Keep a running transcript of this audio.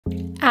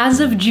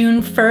As of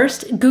June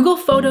 1st, Google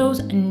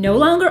Photos no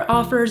longer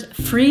offers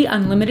free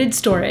unlimited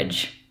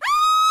storage.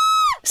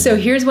 So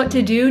here's what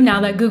to do now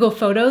that Google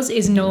Photos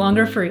is no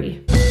longer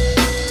free.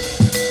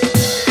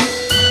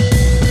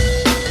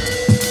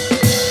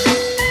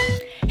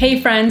 Hey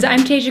friends,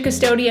 I'm Tasia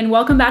Custode and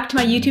welcome back to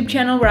my YouTube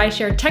channel where I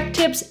share tech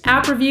tips,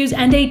 app reviews,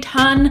 and a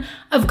ton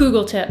of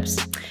Google tips.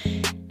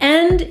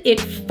 And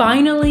it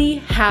finally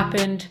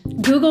happened.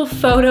 Google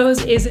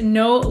Photos is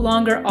no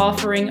longer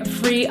offering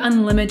free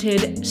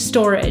unlimited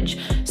storage.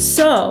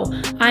 So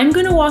I'm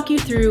gonna walk you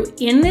through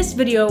in this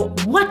video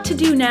what to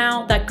do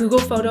now that Google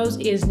Photos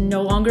is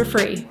no longer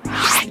free.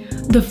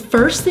 The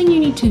first thing you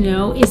need to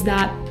know is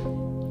that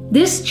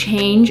this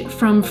change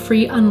from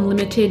free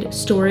unlimited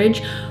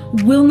storage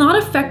will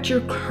not affect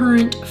your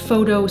current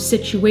photo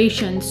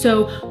situation.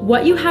 So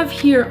what you have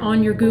here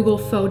on your Google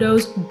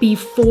Photos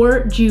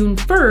before June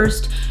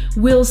 1st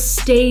will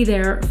stay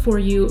there for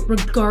you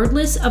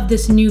regardless of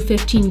this new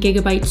 15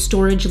 gigabyte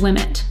storage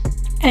limit.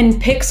 And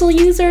Pixel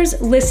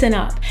users, listen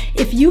up.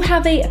 If you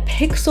have a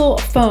Pixel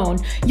phone,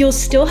 you'll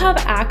still have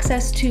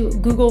access to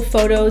Google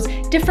Photos,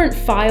 different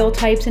file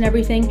types and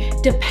everything,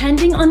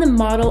 depending on the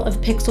model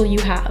of Pixel you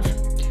have.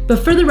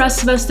 But for the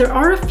rest of us, there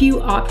are a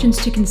few options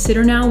to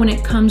consider now when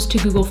it comes to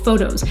Google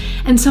Photos.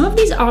 And some of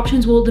these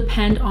options will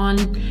depend on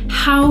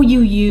how you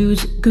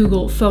use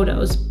Google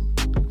Photos.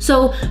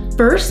 So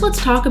first,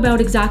 let's talk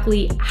about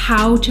exactly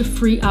how to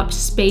free up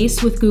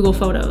space with Google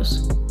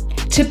Photos.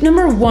 Tip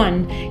number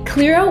 1,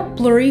 clear out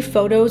blurry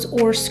photos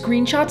or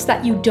screenshots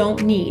that you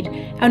don't need.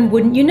 And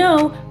wouldn't you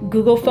know,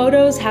 Google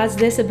Photos has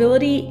this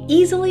ability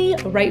easily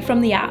right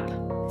from the app.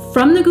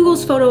 From the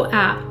Google's Photo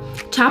app,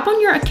 tap on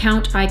your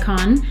account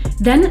icon,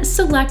 then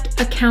select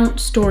Account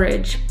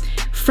Storage.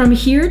 From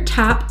here,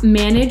 tap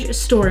Manage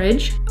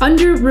Storage.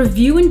 Under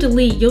Review and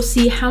Delete, you'll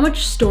see how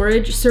much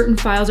storage certain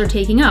files are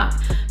taking up.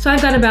 So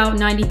I've got about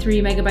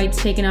 93 megabytes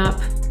taken up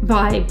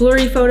by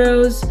blurry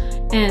photos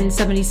and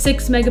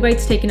 76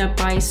 megabytes taken up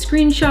by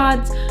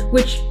screenshots,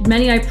 which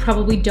many I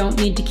probably don't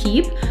need to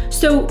keep.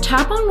 So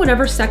tap on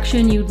whatever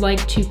section you'd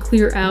like to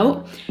clear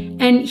out.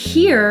 And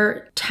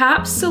here,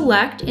 tap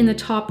Select in the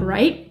top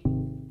right,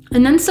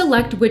 and then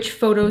select which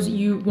photos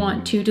you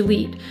want to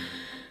delete.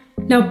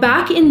 Now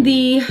back in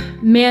the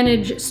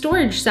Manage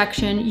Storage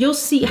section, you'll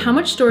see how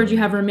much storage you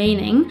have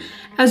remaining,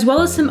 as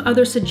well as some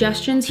other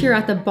suggestions here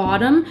at the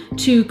bottom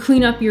to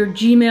clean up your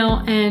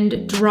Gmail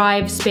and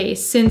Drive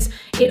space, since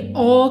it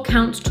all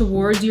counts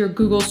towards your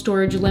Google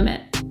storage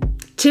limit.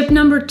 Tip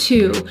number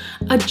 2,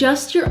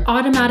 adjust your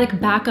automatic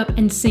backup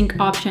and sync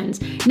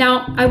options.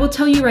 Now, I will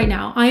tell you right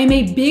now, I am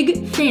a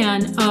big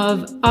fan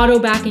of auto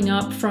backing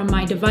up from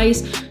my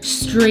device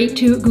straight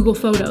to Google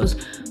Photos.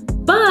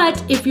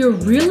 But if you're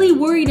really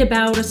worried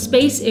about a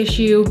space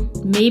issue,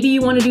 maybe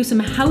you want to do some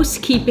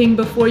housekeeping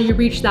before you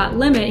reach that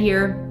limit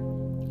here,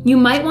 you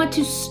might want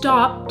to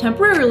stop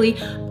temporarily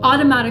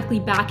automatically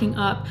backing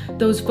up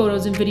those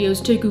photos and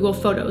videos to Google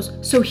Photos.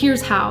 So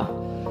here's how.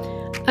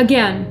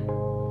 Again,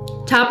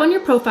 tap on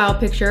your profile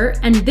picture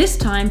and this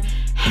time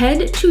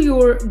head to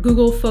your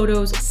Google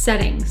Photos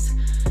settings.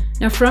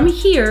 Now from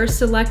here,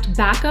 select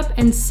Backup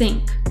and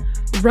Sync.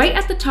 Right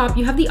at the top,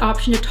 you have the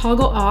option to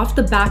toggle off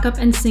the backup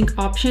and sync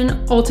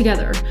option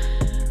altogether.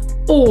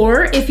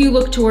 Or if you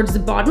look towards the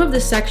bottom of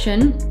this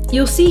section,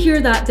 you'll see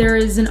here that there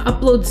is an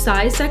upload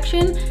size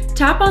section.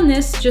 Tap on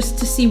this just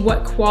to see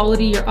what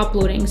quality you're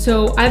uploading.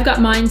 So I've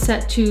got mine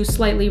set to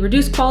slightly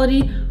reduced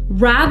quality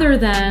rather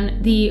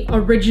than the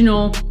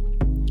original,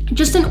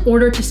 just in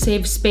order to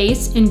save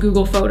space in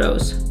Google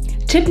Photos.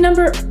 Tip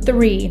number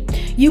 3,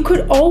 you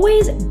could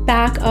always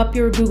back up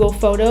your Google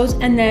Photos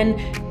and then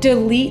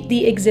delete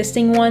the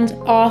existing ones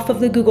off of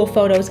the Google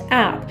Photos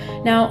app.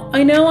 Now,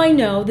 I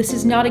know this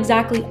is not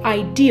exactly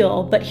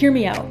ideal, but hear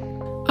me out.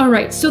 All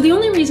right, so the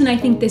only reason I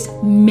think this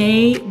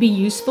may be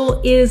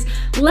useful is,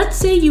 let's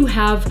say you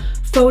have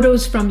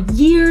photos from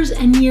years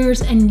and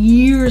years and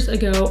years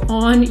ago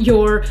on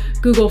your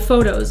Google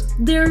Photos.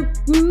 There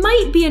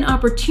might be an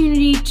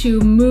opportunity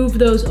to move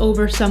those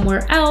over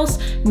somewhere else,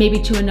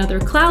 maybe to another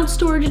cloud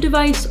storage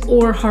device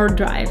or hard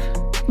drive.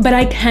 But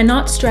I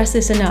cannot stress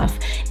this enough.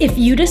 If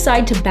you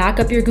decide to back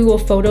up your Google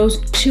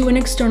Photos to an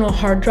external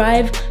hard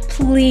drive,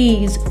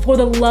 please, for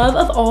the love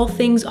of all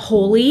things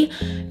holy,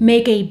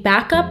 make a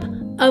backup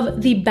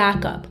of the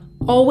backup.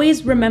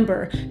 Always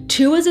remember,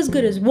 2 is as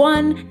good as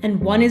 1 and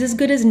 1 is as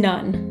good as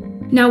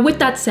none. Now with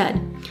that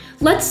said,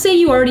 let's say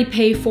you already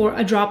pay for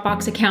a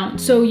Dropbox account,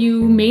 so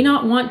you may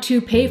not want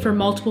to pay for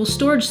multiple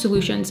storage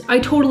solutions. I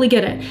totally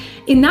get it.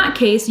 In that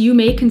case, you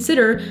may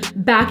consider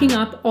backing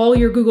up all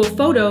your Google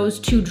Photos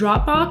to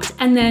Dropbox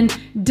and then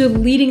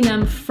deleting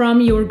them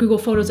from your Google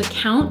Photos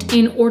account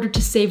in order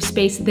to save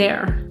space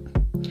there.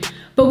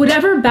 But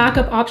whatever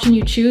backup option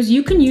you choose,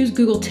 you can use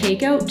Google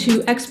Takeout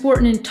to export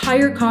an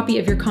entire copy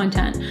of your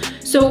content.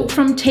 So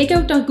from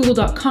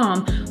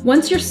takeout.google.com,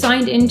 once you're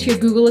signed into your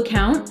Google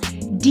account,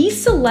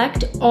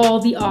 deselect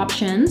all the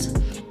options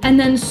and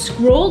then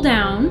scroll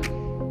down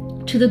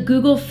to the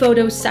Google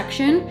Photos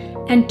section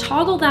and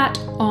toggle that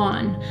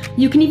on.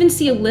 You can even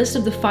see a list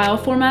of the file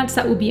formats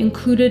that will be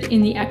included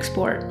in the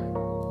export.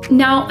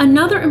 Now,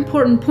 another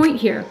important point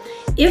here.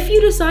 If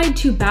you decide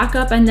to back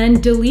up and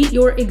then delete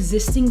your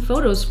existing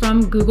photos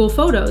from Google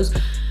Photos,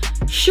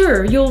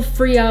 sure, you'll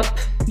free up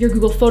your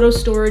Google Photos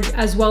storage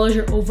as well as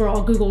your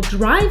overall Google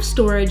Drive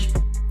storage,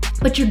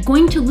 but you're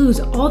going to lose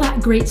all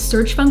that great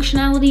search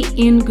functionality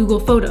in Google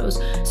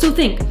Photos. So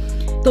think,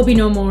 there'll be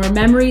no more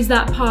memories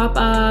that pop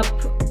up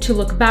to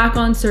look back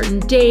on certain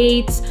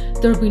dates.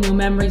 There'll be no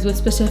memories with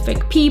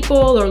specific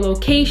people or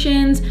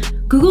locations.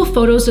 Google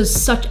Photos does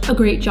such a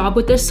great job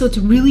with this, so it's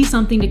really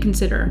something to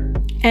consider.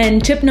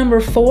 And tip number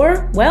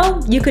 4,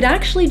 well, you could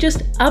actually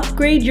just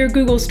upgrade your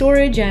Google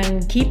storage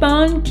and keep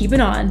on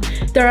keeping on.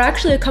 There are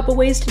actually a couple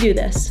ways to do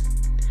this.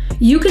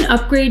 You can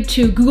upgrade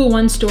to Google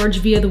One storage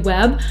via the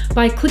web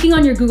by clicking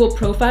on your Google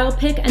profile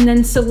pic and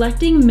then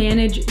selecting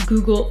Manage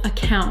Google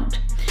Account.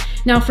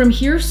 Now from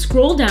here,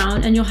 scroll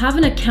down and you'll have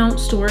an account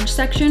storage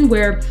section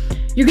where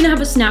you're gonna have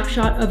a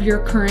snapshot of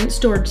your current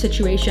storage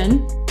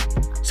situation.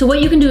 So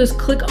what you can do is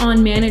click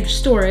on Manage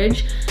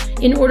Storage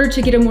in order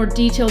to get a more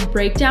detailed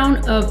breakdown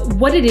of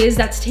what it is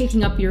that's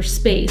taking up your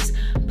space.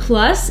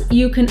 Plus,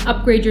 you can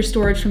upgrade your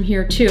storage from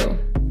here too.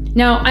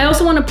 Now, I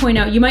also want to point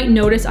out, you might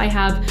notice I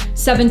have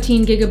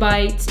 17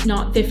 gigabytes,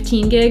 not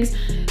 15 gigs.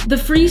 The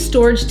free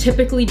storage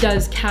typically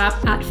does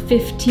cap at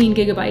 15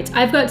 gigabytes.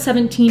 I've got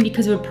 17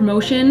 because of a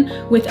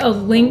promotion with a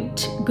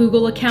linked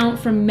Google account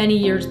from many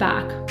years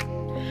back.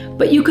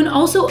 But you can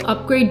also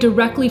upgrade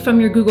directly from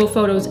your Google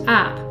Photos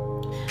app.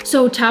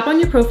 So tap on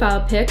your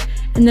profile pic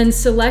and then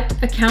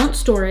select Account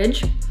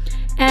Storage.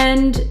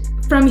 And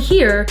from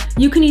here,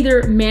 you can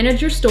either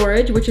manage your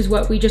storage, which is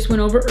what we just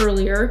went over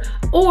earlier,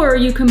 or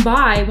you can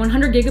buy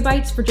 100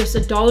 gigabytes for just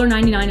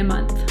 $1.99 a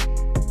month.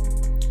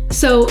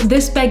 So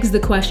this begs the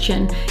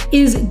question,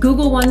 is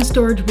Google One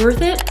storage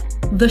worth it?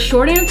 The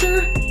short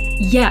answer,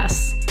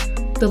 yes.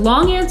 The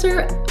long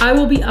answer, I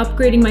will be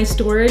upgrading my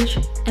storage,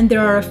 and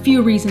there are a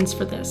few reasons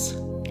for this.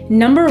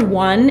 Number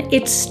 1,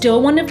 it's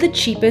still one of the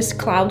cheapest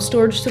cloud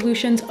storage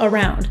solutions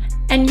around,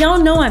 and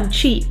y'all know I'm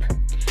cheap.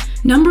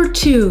 Number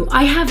 2,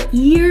 I have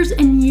years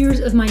and years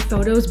of my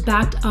photos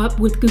backed up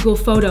with Google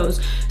Photos,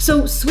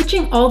 so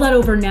switching all that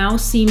over now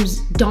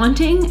seems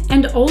daunting,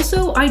 and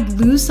also I'd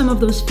lose some of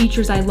those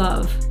features I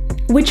love.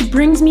 Which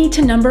brings me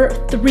to number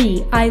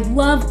 3. I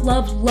love,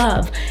 love,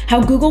 love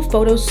how Google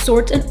Photos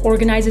sorts and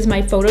organizes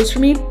my photos for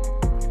me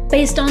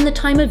based on the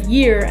time of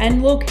year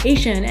and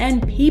location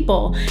and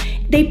people.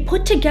 They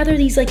put together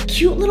these like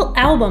cute little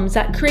albums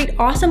that create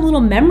awesome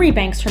little memory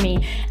banks for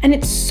me, and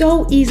it's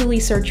so easily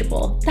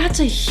searchable. That's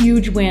a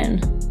huge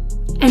win.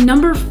 And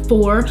number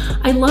 4,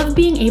 I love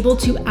being able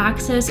to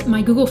access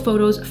my Google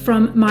Photos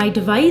from my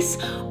device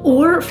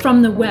or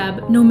from the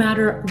web, no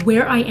matter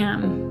where I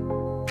am.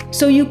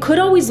 So you could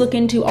always look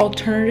into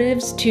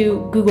alternatives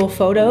to Google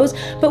Photos,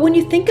 but when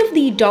you think of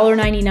the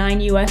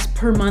 $1.99 US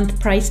per month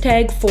price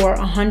tag for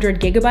 100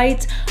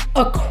 gigabytes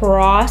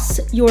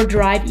across your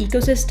Drive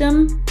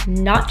ecosystem,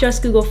 not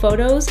just Google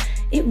Photos,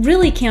 it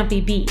really can't be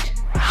beat.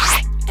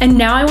 And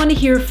now I want to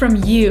hear from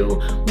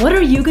you. What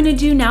are you gonna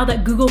do now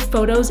that Google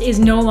Photos is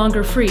no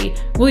longer free?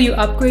 Will you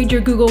upgrade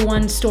your Google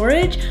One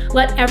storage?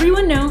 Let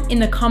everyone know in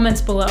the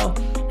comments below.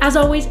 As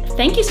always,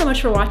 thank you so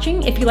much for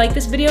watching. If you like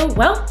this video,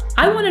 well,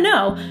 I want to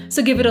know.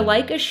 So give it a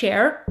like, a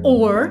share,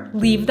 or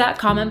leave that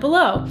comment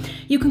below.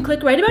 You can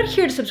click right about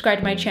here to subscribe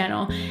to my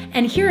channel,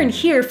 and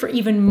here for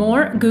even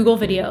more Google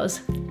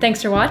videos.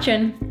 Thanks for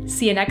watching.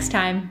 See you next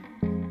time.